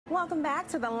Welcome back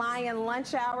to the Lion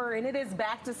Lunch Hour, and it is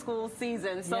back to school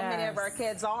season. So many of our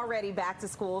kids already back to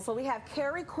school. So we have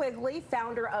Kerri Quigley,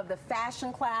 founder of the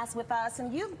fashion class, with us,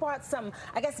 and you've brought some,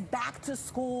 I guess, back to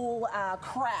school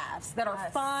crafts that are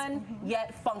fun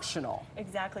yet functional.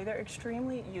 Exactly, they're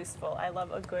extremely useful. I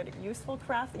love a good useful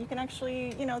craft that you can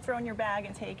actually, you know, throw in your bag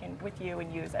and take with you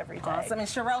and use every day. Awesome, and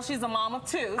Sherelle, she's a mom of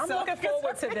two. I'm looking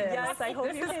forward to this. Yes, I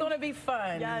hope this is going to be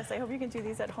fun. Yes, I hope you can do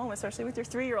these at home, especially with your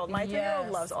 3-year-old. My 3-year-old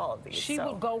loves all of these. She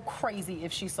would go crazy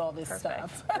if she saw this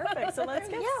stuff. Perfect. So let's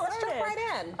get started. Let's jump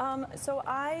right in. So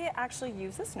I actually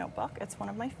use this notebook. It's one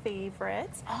of my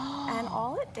favorites. And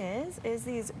all it is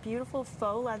these beautiful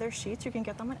faux leather sheets. You can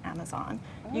get them on Amazon.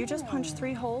 You just punch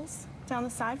 3 holes down the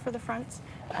side for the front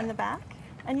and the back,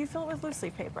 and you fill it with loose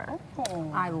leaf paper.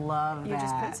 I love that. You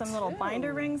just put some little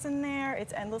binder rings in there.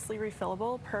 It's endlessly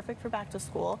refillable, perfect for back to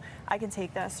school. I can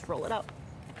take this, roll it up,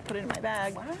 put it in my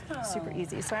bag. Wow. Super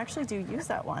easy. So I actually do use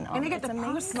that one. And they get to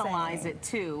personalize it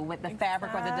too with the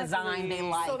fabric or the design they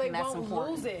like. So they and that's won't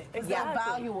important. lose it. Exactly. They'll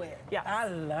value it. Yeah. I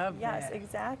love that. Yes,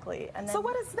 exactly. And then, so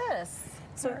what is this?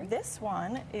 So this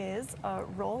one is a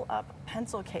roll-up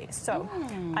pencil case. So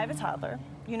I have a toddler.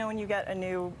 You know when you get a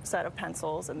new set of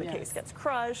pencils and the case gets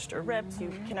crushed or ripped, you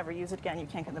can never use it again. You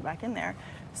can't get them back in there.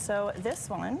 So this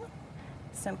one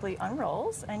simply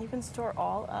unrolls, and you can store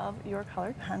all of your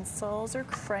colored pencils or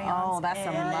crayons. Oh, that's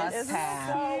a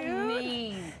must-have. So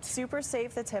neat. Super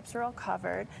safe. The tips are all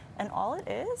covered, and all it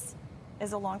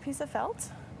is a long piece of felt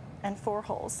and 4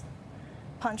 holes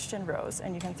punched in rows,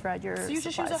 and you can thread your So you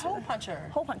just use a hole puncher?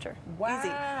 Hole puncher. Wow. Easy.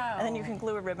 And then you can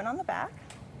glue a ribbon on the back,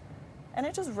 and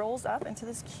it just rolls up into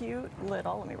this cute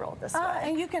little, let me roll it this way.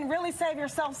 And you can really save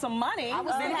yourself some money. I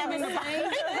was having the same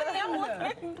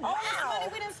thing. All this money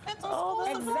we didn't spend on school.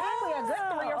 Exactly, a good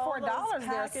 $3 or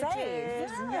 $4 there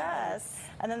saved. Yes.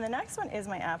 And then the next one is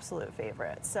my absolute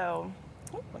favorite. So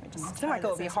let me just it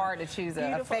might be hard to choose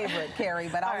a favorite, Kerri,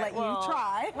 but I'll let you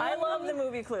try. I love the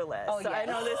movie Clueless. Oh, I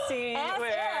know this scene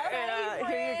where,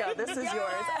 here you go, this is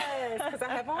yours. Because I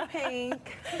have on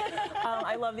pink.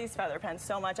 I love these feather pens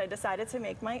so much. I decided to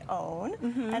make my own.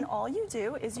 And all you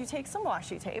do is you take some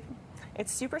washi tape.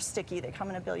 It's super sticky. They come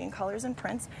in a billion colors and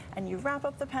prints. And you wrap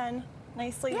up the pen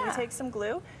nicely. You take some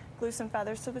glue some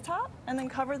feathers to the top, and then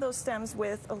cover those stems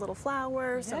with a little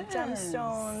flower, some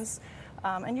gemstones.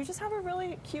 And you just have a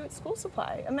really cute school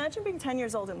supply. Imagine being 10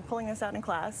 years old and pulling this out in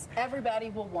class. Everybody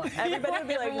will want it. Everybody will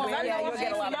be like, yeah, you'll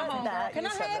get a lot of that. Can I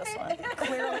have it?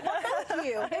 Clearly. Well, thank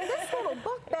you. And this little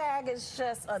book bag is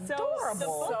just adorable. The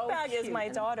book bag is my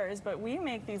daughter's, but we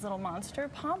make these little monster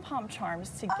pom-pom charms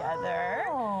together.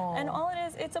 And all it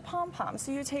is, it's a pom-pom.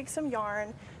 So you take some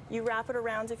yarn, you wrap it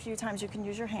around a few times. You can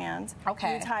use your hand.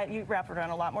 Okay. You wrap it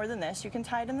around a lot more than this. You can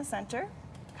tie it in the center,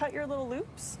 cut your little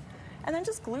loops, and then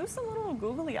just glue some little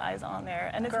googly eyes on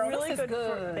there. And it's really good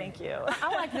for, thank you.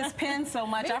 I like this pen so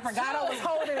much. I forgot I was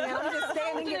holding it. I'm just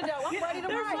standing here. I'm ready to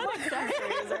write.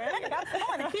 I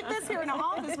want to keep this here in the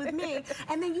office with me.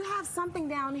 And then you have something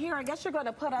down here. I guess you're going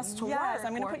to put us to work. Yes,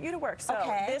 I'm going to put you to work. So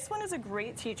this one is a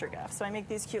great teacher gift. So I make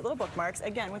these cute little bookmarks,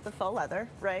 again, with the faux leather,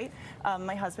 right?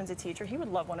 My husband's a teacher. He would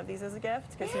love one of these as a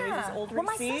gift because he uses old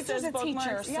receipts as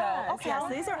bookmarks.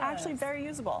 Yes, these are actually very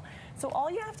usable. So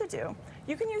all you have to do,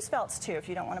 you can use felts too if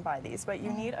you don't want to buy these, but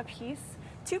you need a piece,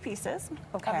 2 pieces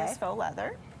of this faux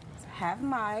leather. Have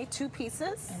my 2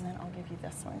 pieces. And then I'll give you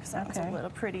this one because that one's a little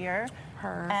prettier.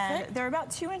 Perfect. And they're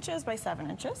about 2 inches by 7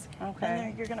 inches. Okay. And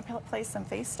then you're going to place them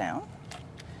face down.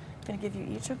 I'm going to give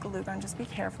you each a glue gun. Just be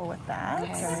careful with that.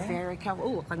 Okay. Very careful.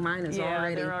 Ooh, like mine is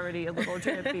already. They're already a little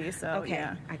drippy. So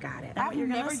I got it. I've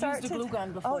never used a glue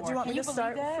gun before. Oh, do you want me to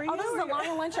start for you? Oh, this is the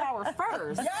Lion Lunch Hour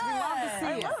first. Yes. We love to see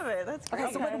it. I love it. That's great.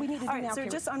 Okay, so what do we need to do now? So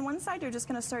just on one side, you're just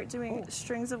going to start doing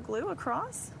strings of glue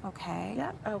across. Okay.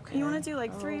 Yep. Okay. You want to do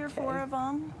like 3 or 4 of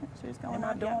them. So just going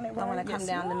on doing it. I want to come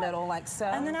down the middle like so.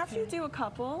 And then after you do a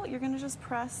couple, you're going to just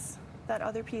press that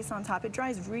other piece on top. It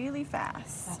dries really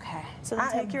fast. Okay. So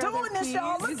then take your other piece.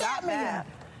 Y'all. Look at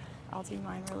me. I'll do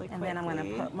mine really quickly. And then I'm going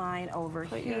to put mine over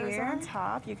here. Put yours on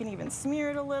top. You can even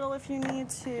smear it a little if you need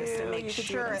to. Just to make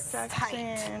sure it's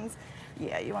tight.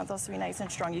 Yeah, you want those to be nice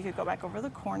and strong. You could go back over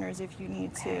the corners if you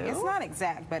need to. It's not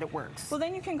exact, but it works. Well,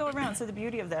 then you can go around. So the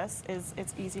beauty of this is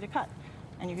it's easy to cut.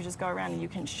 And you can just go around and you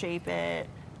can shape it.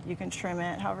 You can trim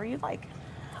it however you'd like.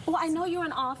 Well, I know you're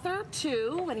an author,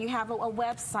 too, and you have a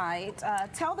website.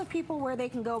 Tell the people where they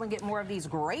can go and get more of these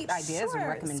great ideas and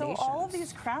recommendations. So all of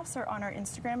these crafts are on our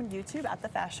Instagram and YouTube at The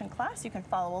Fashion Class. You can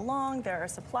follow along. There are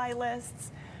supply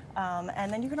lists.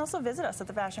 And then you can also visit us at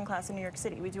the fashion class in New York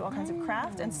City. We do all kinds of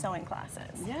craft and sewing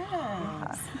classes.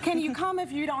 Yes. Can you come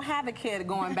if you don't have a kid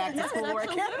going back to school? Or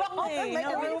Absolutely. make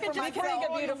No a room room for for my my kid.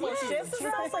 kids. Beautiful. Yes, This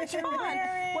it sounds like you're fun.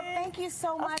 wearing. Well, thank you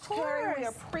so much, Kerri. We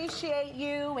course. appreciate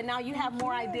you, and now you have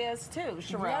more ideas too,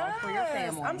 Sherelle, for your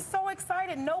family. I'm so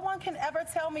excited. No one can ever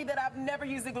tell me that I've never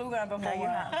used a glue gun before. No, you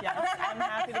have. Yes. I'm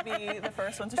happy to be the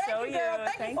first one to show Thank you, girl.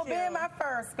 you. Thank you for being my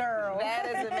first girl. That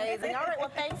is amazing. All right,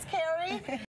 well, thanks, Kerri.